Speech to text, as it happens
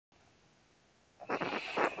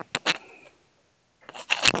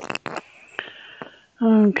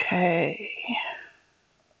Okay.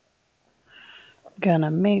 Gonna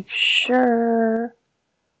make sure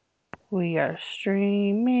we are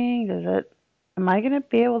streaming. Am I gonna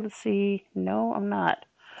be able to see? No, I'm not.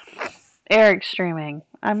 Eric's streaming.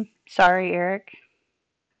 I'm sorry, Eric.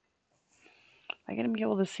 Am I gonna be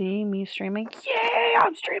able to see me streaming? Yay,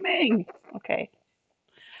 I'm streaming! Okay.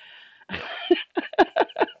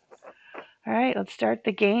 Alright, let's start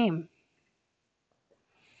the game.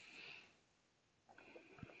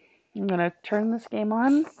 I'm gonna turn this game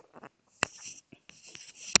on.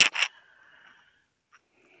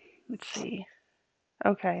 Let's see.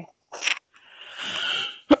 Okay.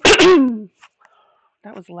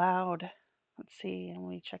 That was loud. Let's see. Let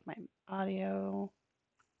me check my audio.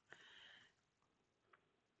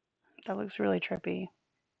 That looks really trippy.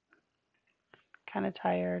 Kind of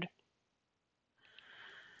tired.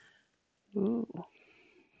 Ooh.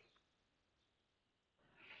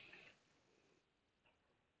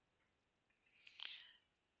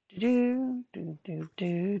 Do do do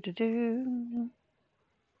do do do.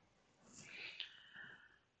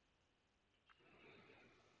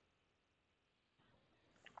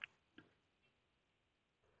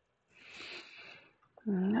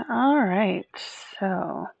 All right,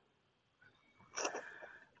 so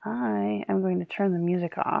I am going to turn the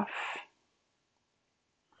music off,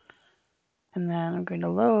 and then I'm going to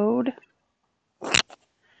load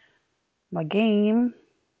my game.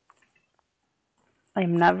 I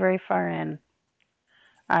am not very far in.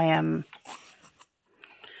 I am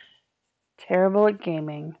terrible at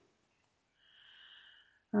gaming.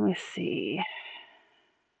 Let me see.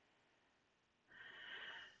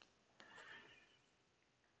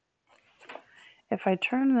 If I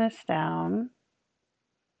turn this down,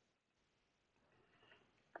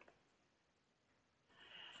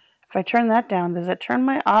 if I turn that down, does it turn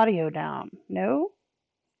my audio down? No?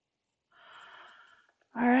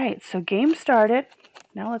 All right, so game started.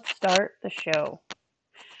 Now let's start the show.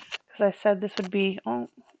 Because I said this would be, oh,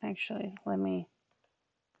 actually, let me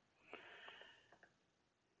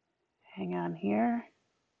hang on here.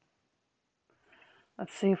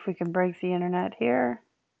 Let's see if we can break the internet here.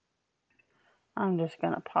 I'm just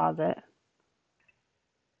going to pause it.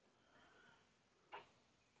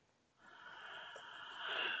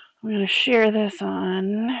 I'm going to share this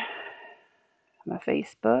on my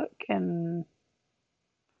Facebook and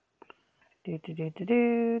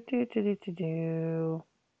do.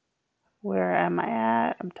 Where am I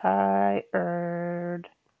at? I'm tired.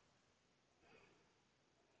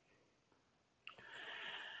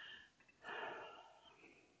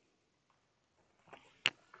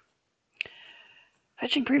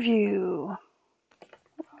 Fetching preview.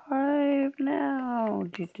 Live now.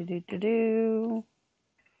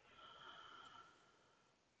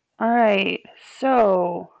 Alright,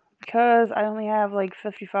 so because I only have like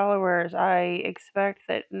 50 followers, I expect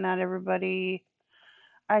to not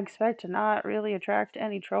really attract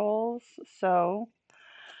any trolls, so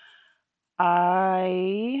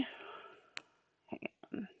I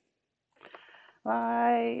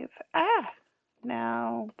live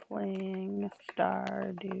now playing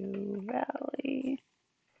Stardew Valley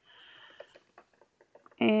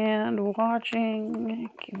and watching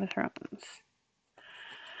Game of Thrones.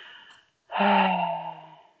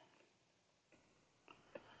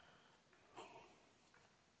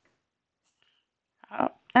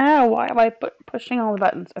 Why am I pushing all the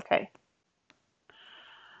buttons? Okay.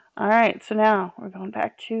 Alright, so now we're going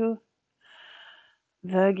back to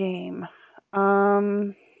the game.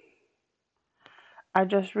 I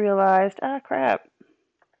just realized, crap.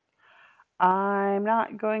 I'm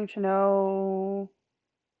not going to know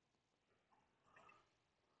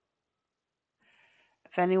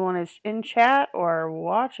if anyone is in chat or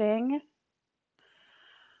watching.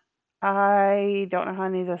 I don't know how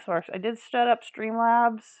any of this works. I did set up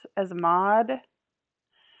Streamlabs as a mod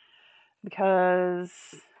because,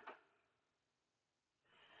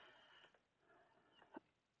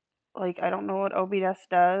 like, I don't know what OBS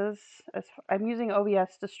does. I'm using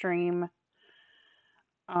OBS to stream.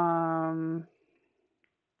 Um,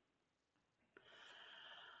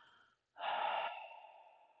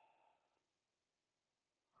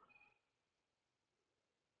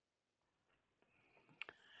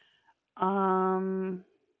 um,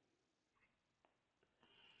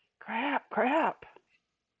 crap.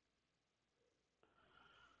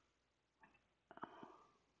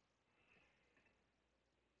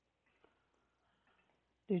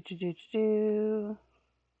 Do.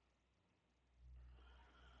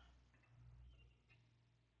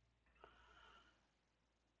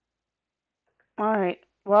 Alright,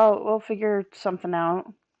 well, we'll figure something out.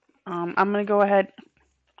 I'm going to go ahead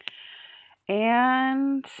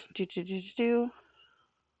And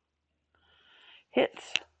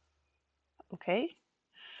hits. Okay.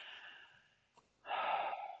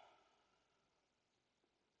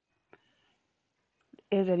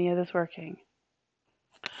 Is any of this working?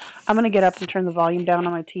 I'm gonna get up and turn the volume down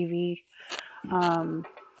on my TV, um,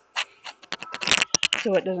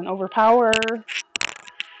 so it doesn't overpower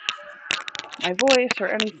my voice or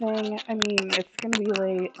anything. I mean, it's gonna be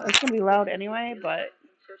late. It's gonna be loud anyway, but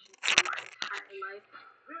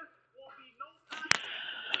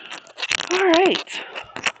all right.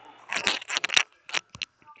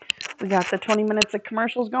 We got the 20 minutes of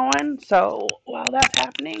commercials going. So while that's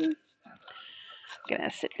happening, I'm gonna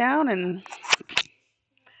sit down and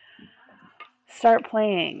start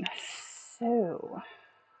playing. So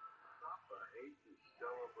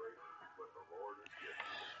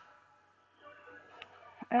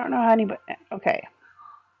I don't know how anybody. Okay.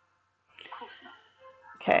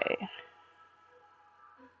 Okay.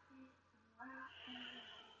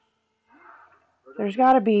 There's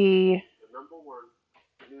got to be.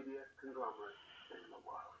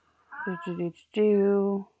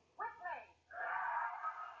 Do.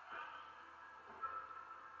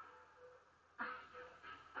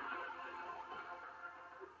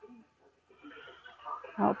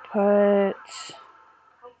 Output.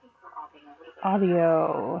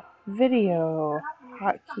 Audio. Video.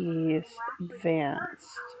 Hotkeys.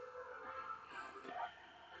 Advanced.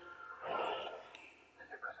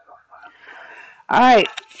 Alright.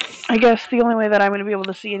 I guess the only way that I'm going to be able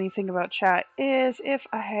to see anything about chat is if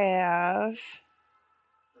I have.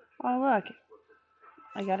 Oh, look.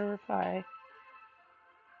 I got a reply.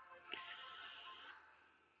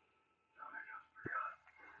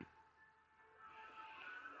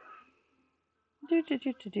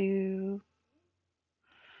 Do.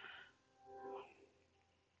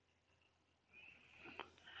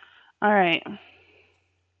 Alright.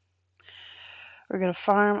 We're going to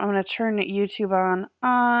farm. I'm going to turn YouTube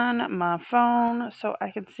on my phone so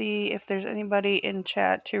I can see if there's anybody in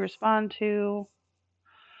chat to respond to.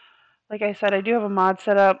 Like I said, I do have a mod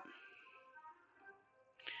set up.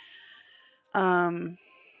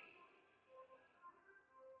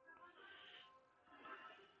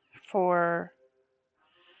 For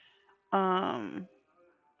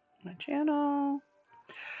my channel.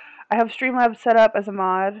 I have Streamlabs set up as a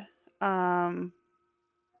mod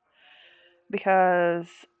because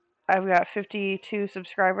I've got 52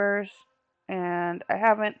 subscribers and I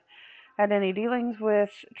haven't had any dealings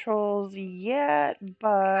with trolls yet, but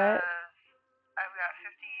I've got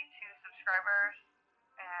 52 subscribers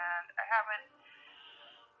and I haven't.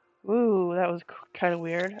 Ooh, that was kind of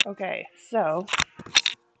weird. Okay, so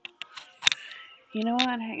you know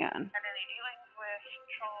what? Hang on. Had any dealings with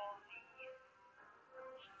trolls?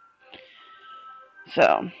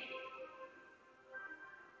 So.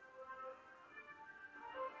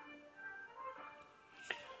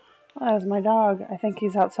 Oh, that was my dog. I think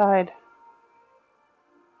he's outside.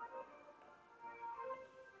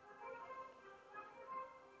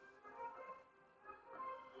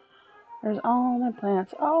 There's all my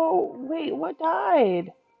plants. Oh, wait, what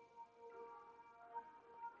died?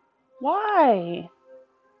 Why?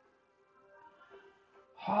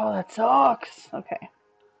 Oh, that sucks. Okay.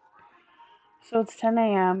 So it's 10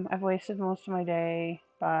 a.m. I've wasted most of my day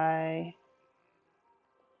by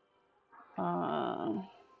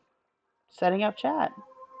setting up chat.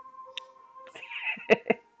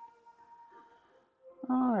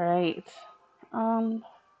 All right.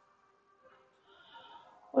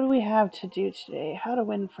 What do we have to do today? How to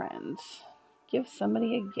win friends. Give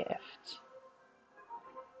somebody a gift.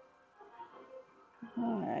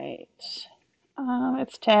 All right.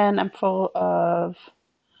 It's 10. I'm full of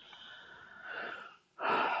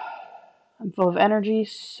energy,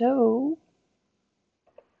 so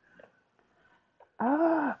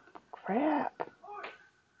crap.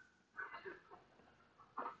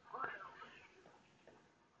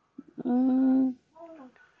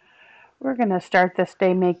 We're gonna start this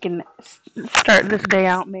day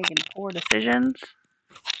out making poor decisions.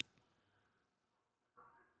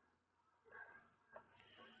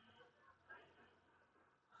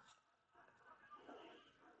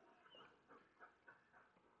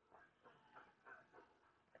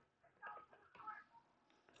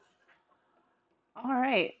 All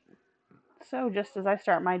right. So just as I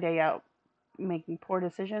start my day out making poor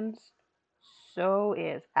decisions, so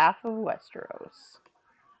is half of Westeros.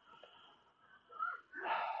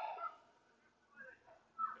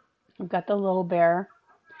 I've got the little bear.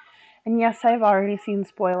 And yes, I've already seen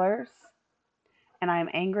spoilers. And I'm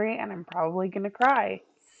angry and I'm probably going to cry.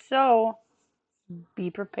 So be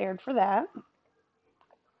prepared for that.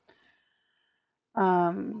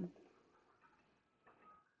 Um,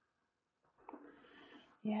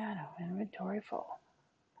 yeah, no, inventory full.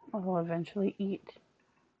 I will eventually eat.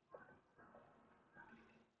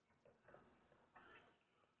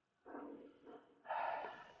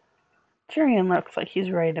 Tyrion looks like he's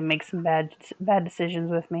ready to make some bad decisions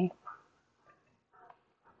with me.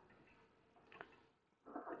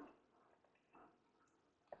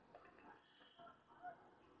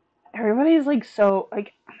 Everybody's like so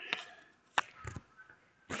like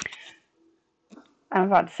I'm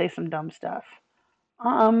about to say some dumb stuff.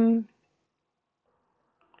 Um,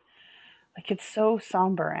 like it's so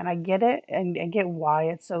somber, and I get it, and I get why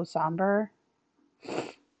it's so somber.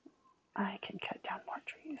 I can cut down more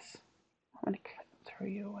trees. I'm gonna throw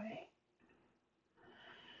you away.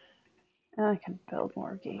 And I can build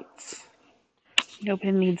more gates.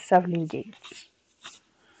 Nobody needs 70 gates.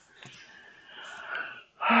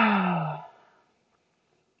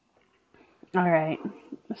 All right.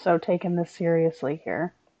 So taking this seriously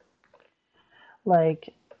here,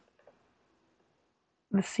 like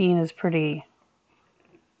the scene is pretty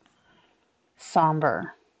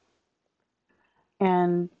somber,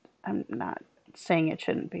 and I'm not saying it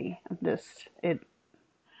shouldn't be. I'm just it.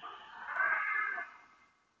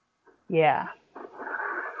 Yeah.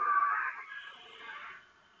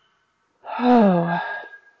 Oh,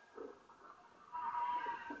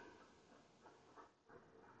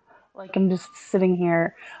 like I'm just sitting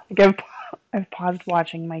here, like I've paused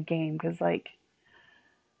watching my game because like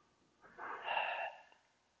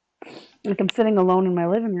I'm sitting alone in my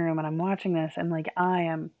living room and I'm watching this and like I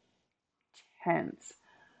am tense.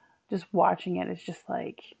 Just watching it is just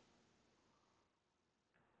like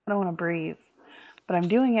I don't want to breathe, but I'm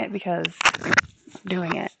doing it because I'm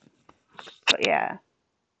doing it. But yeah,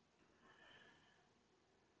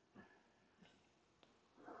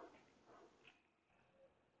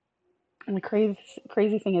 and the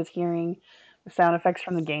crazy thing is hearing the sound effects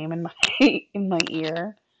from the game in my in my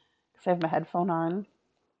ear because I have my headphone on.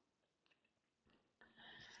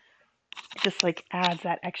 It just like adds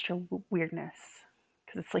that extra weirdness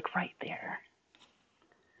because it's like right there.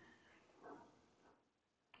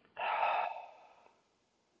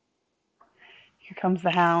 Here comes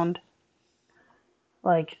the hound.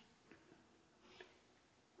 Like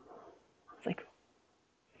it's like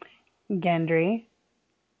Gendry.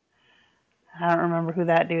 I don't remember who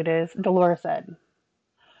that dude is. Dolores said.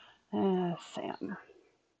 Sam.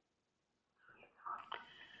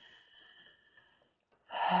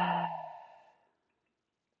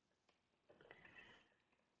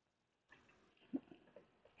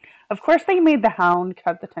 Of course, they made the Hound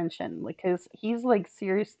cut the tension because he's like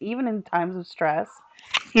serious, even in times of stress.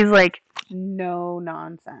 He's like no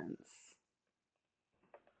nonsense.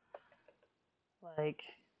 Like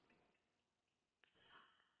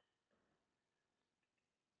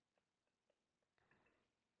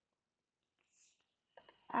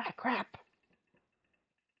crap.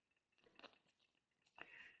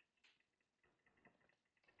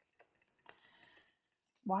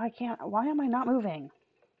 Why am I not moving?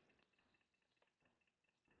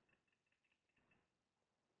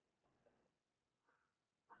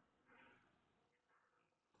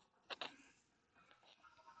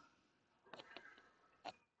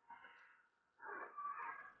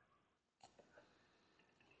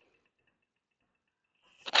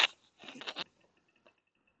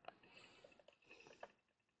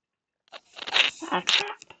 Crap.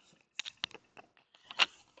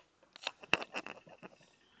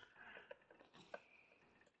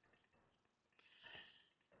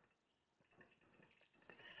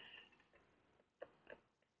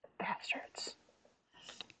 Bastards.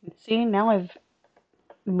 See, now I've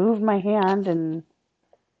moved my hand and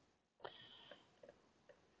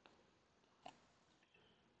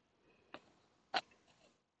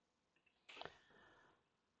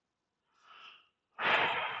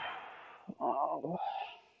oh.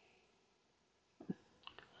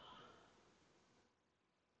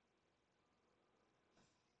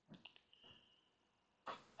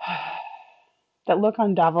 That look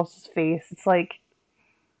on Davos' face, it's like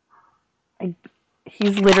I,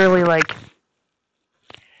 he's literally like,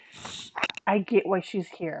 I get why she's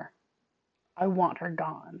here. I want her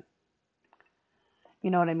gone. You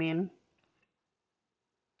know what I mean?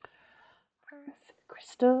 Earth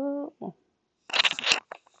crystal.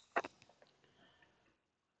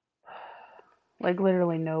 Like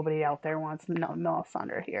literally nobody out there wants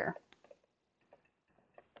Melisandre here.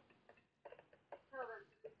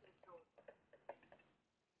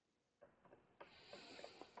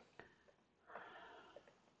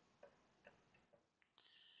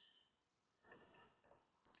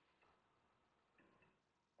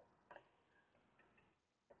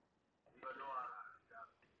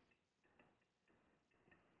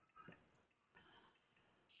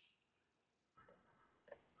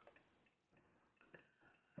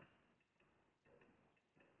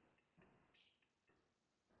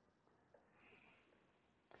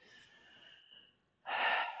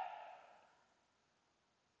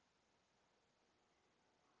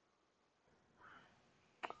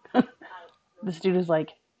 This dude is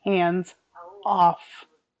like, hands off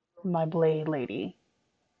my blade, lady.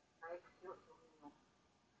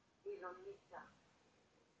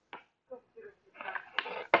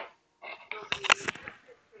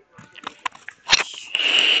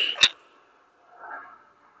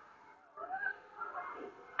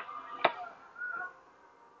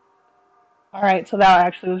 All right, so that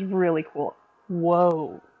actually was really cool.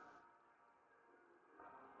 Whoa.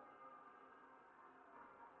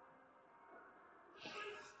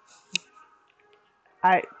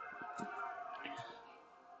 I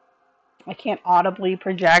I can't audibly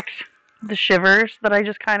project the shivers that I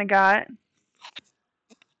just kind of got,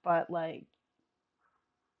 but like,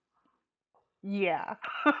 yeah.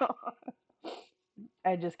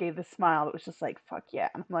 I just gave this smile that was just like, fuck yeah.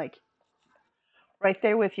 I'm like, right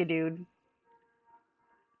there with you, dude.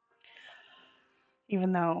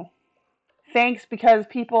 Even though, thanks because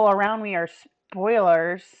people around me are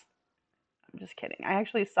spoilers. I'm just kidding. I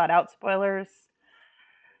actually sought out spoilers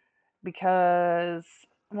because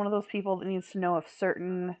I'm one of those people that needs to know if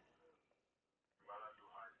certain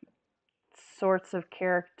sorts of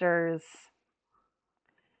characters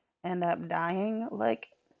end up dying, like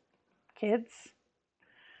kids.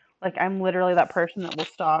 Like I'm literally that person that will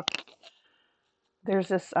stalk. There's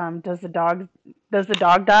this does the dog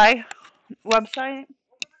die website,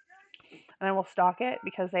 and I will stalk it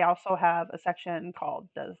because they also have a section called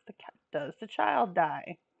does the child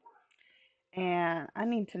die, and I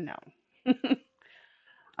need to know.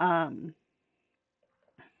 um,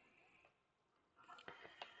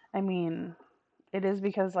 I mean, it is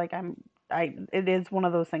because like it is one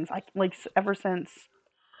of those things. I like ever since.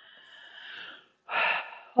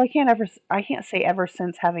 Well, I can't say ever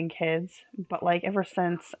since having kids, but like ever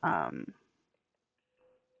since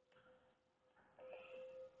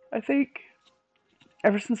I think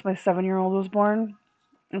ever since my 7-year-old was born,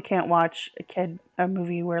 I can't watch a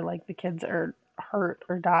movie where like the kids are hurt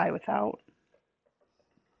or die without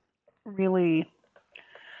really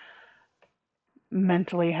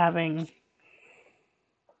mentally having.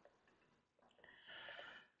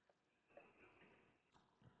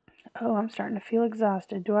 Oh, I'm starting to feel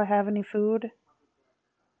exhausted. Do I have any food?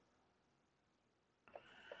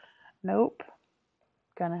 Nope.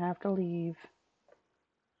 Gonna have to leave.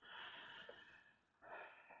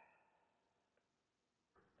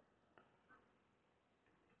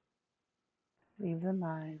 Leave the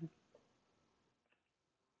mine.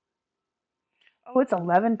 Oh, it's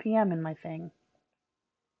 11 p.m. in my thing.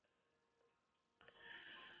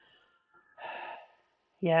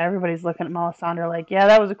 Yeah, everybody's looking at Melisandre like, yeah,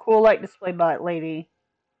 that was a cool light display, but lady,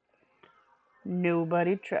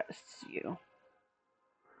 nobody trusts you.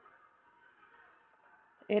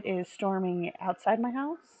 It is storming outside my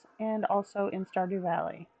house and also in Stardew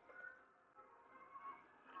Valley.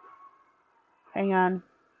 Hang on.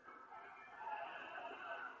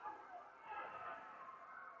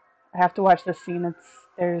 I have to watch this scene.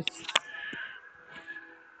 There's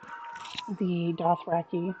the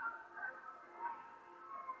Dothraki.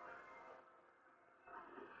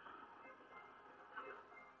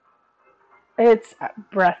 It's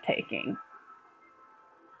breathtaking.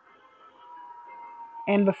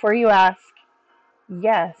 And before you ask,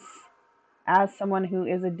 yes, as someone who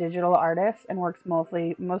is a digital artist and works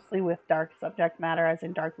mostly with dark subject matter, as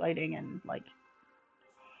in dark lighting and like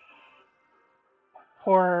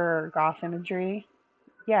horror or goth imagery,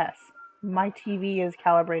 yes, my TV is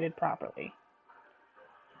calibrated properly.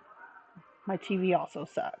 My TV also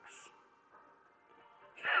sucks.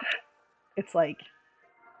 It's like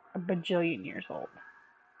a bajillion years old.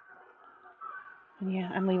 And yeah,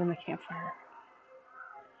 I'm leaving the campfire.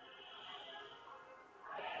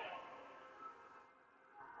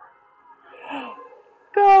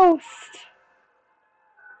 Ghost!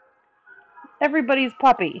 Everybody's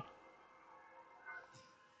puppy.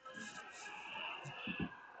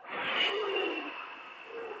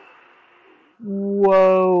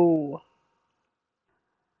 Whoa.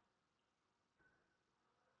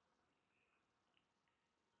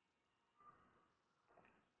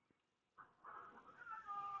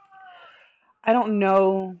 I don't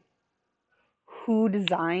know who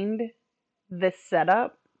designed this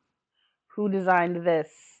setup, who designed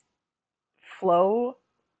this flow,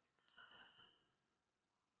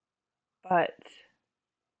 but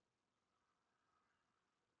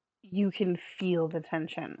you can feel the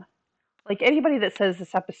tension. Like anybody that says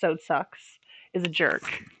this episode sucks is a jerk.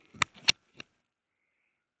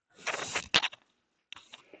 This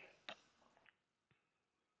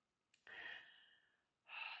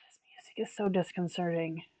music is so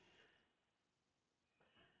disconcerting.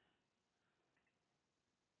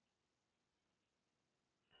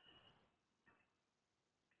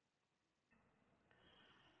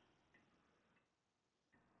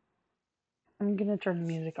 I'm gonna turn the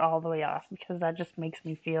music all the way off because that just makes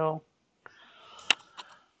me feel,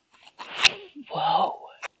 whoa,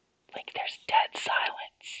 like there's dead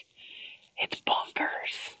silence. It's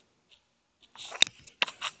bonkers.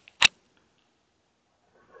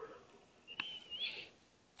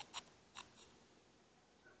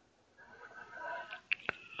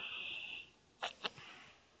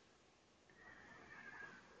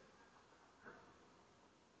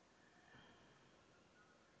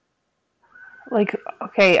 Like,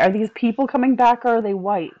 okay, are these people coming back or are they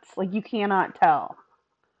whites? Like, you cannot tell.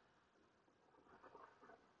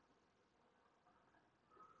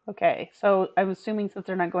 Okay, so I'm assuming since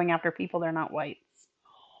they're not going after people, they're not whites.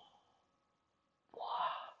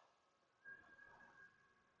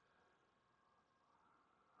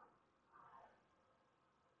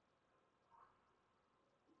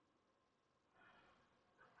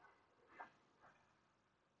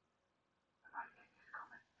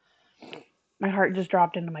 My heart just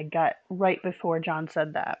dropped into my gut right before John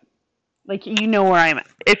said that. Like, you know where I'm at.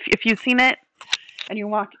 If you've seen it and you're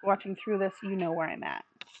watching through this, you know where I'm at.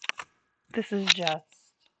 This is just.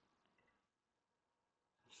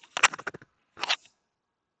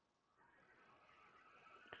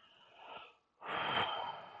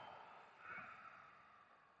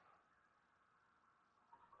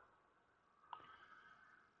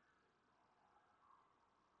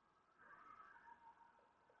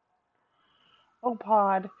 Oh,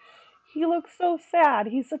 Pod. He looks so sad.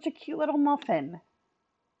 He's such a cute little muffin.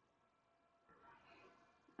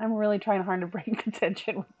 I'm really trying hard to break the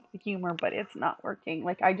tension with the humor, but it's not working.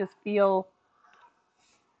 Like, I just feel.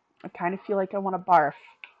 I kind of feel like I want to barf.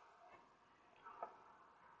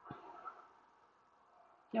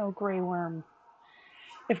 No, Grey Worm.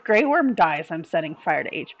 If Grey Worm dies, I'm setting fire to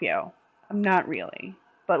HBO. I'm not really.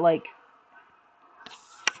 But, like,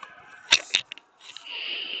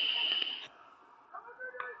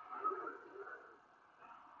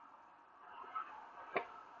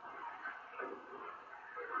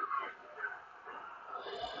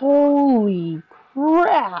 holy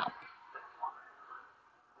crap.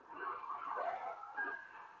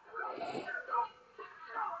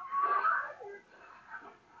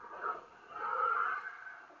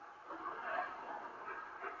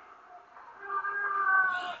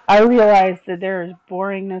 I realized that there is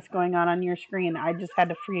boringness going on your screen. I just had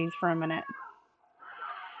to freeze for a minute.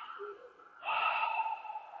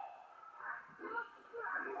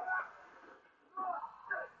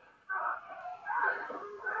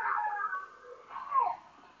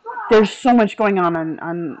 There's so much going on,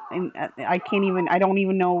 I can't even, I don't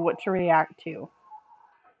even know what to react to.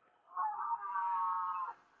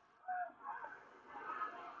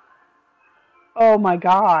 Oh my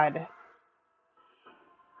god.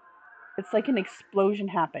 It's like an explosion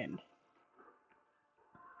happened.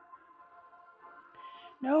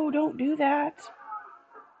 No, don't do that.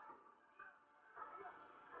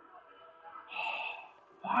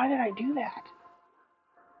 Why did I do that?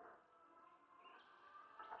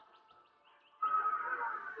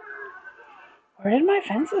 Where did my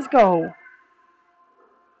fences go?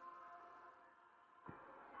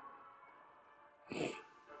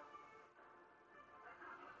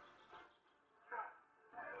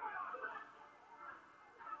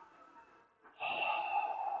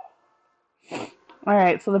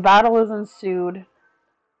 Alright, so the battle is ensued.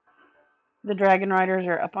 The dragon riders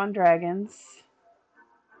are up on dragons.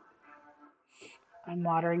 I'm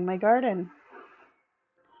watering my garden.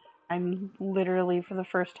 I'm literally, for the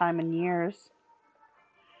first time in years,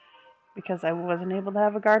 because I wasn't able to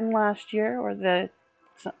have a garden last year, I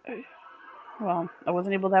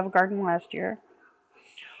wasn't able to have a garden last year.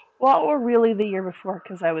 Well, or really the year before,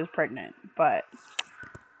 because I was pregnant, but.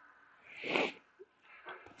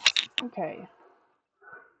 Okay.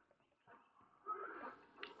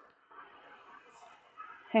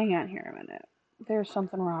 Hang on here a minute. There's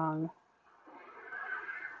something wrong.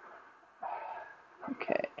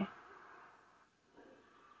 Okay.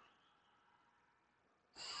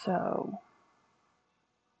 So.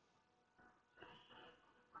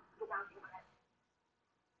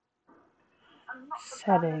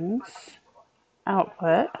 Settings.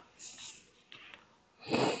 Output.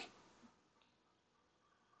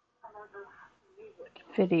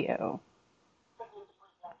 Video.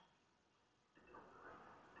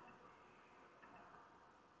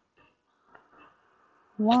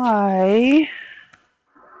 Why?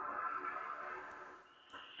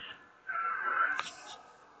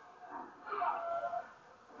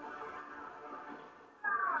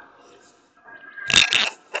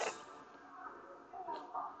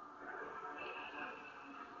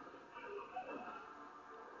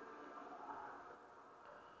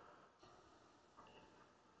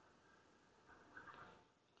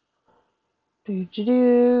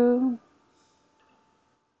 Do.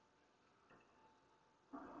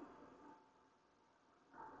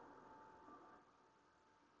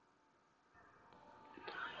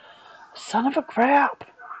 Son of a crap.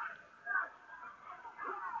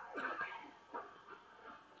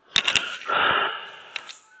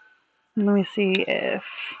 Let me see if...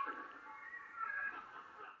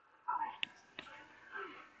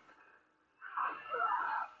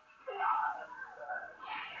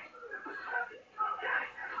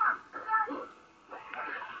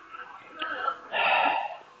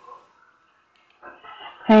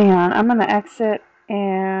 Hang on, I'm going to exit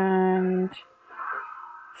and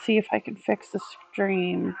see if I can fix the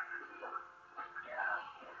stream.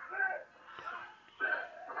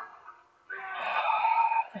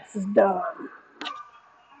 This is dumb.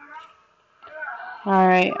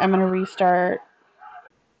 Alright, I'm going to restart.